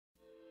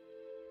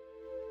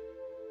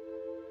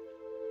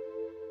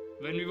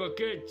When we were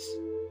kids,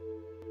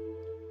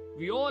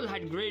 we all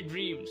had great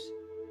dreams.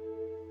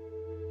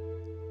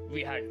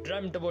 We had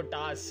dreamt about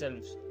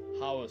ourselves,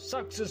 how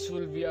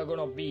successful we are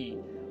gonna be,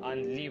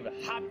 and live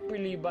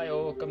happily by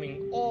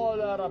overcoming all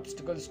our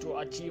obstacles to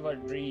achieve our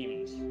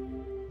dreams.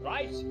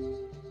 Right?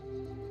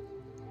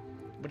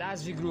 But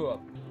as we grew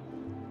up,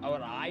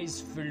 our eyes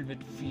filled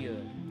with fear.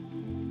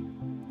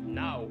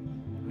 Now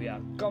we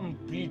are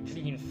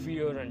completely in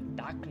fear and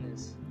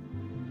darkness.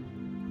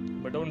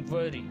 But don't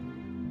worry,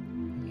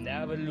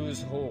 never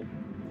lose hope.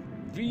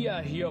 We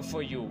are here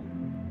for you.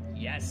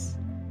 Yes,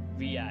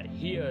 we are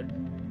here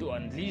to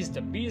unleash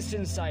the beast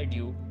inside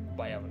you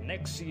by our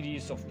next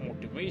series of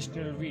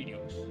motivational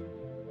videos.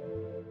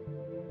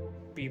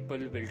 People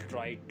will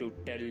try to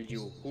tell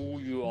you who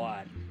you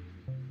are.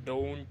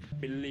 Don't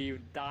believe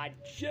that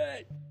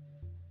shit.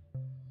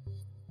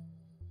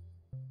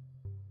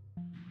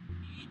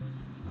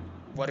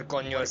 Work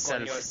on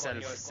yourself,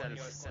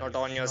 not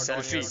on your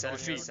selfie.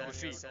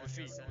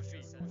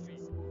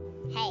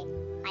 Hey,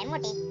 I'm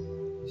Moti.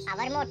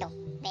 Our motto,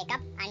 wake up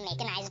and make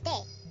a nice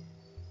day.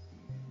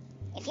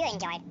 If you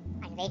enjoyed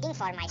and waiting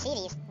for my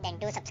series, then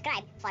do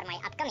subscribe for my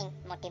upcoming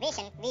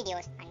motivation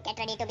videos and get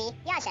ready to be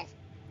yourself.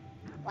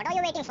 What are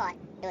you waiting for?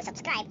 Do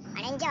subscribe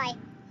and enjoy.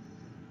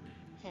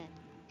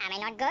 Am I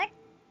not good?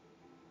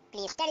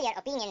 Please tell your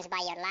opinions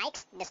by your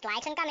likes,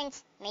 dislikes and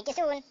comments. Meet you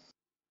soon.